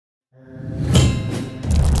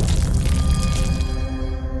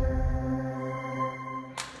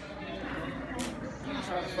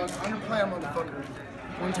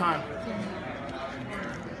time.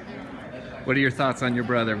 What are your thoughts on your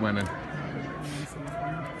brother winning?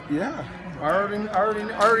 Yeah, I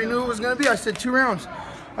already knew it was gonna be. I said 2 rounds.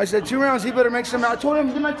 I said 2 rounds. He better make some. I told him,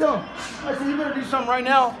 didn't I tell him? I said he better do something right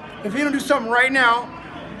now. If he don't do something right now,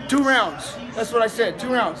 2 rounds. That's what I said.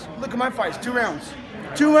 2 rounds. Look at my fights. 2 rounds.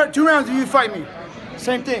 Two rounds if you fight me.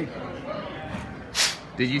 Same thing.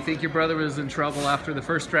 Did you think your brother was in trouble after the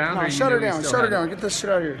first round? No, or shut her you down. Shut her down. Get this shit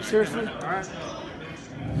out of here. Seriously? All right.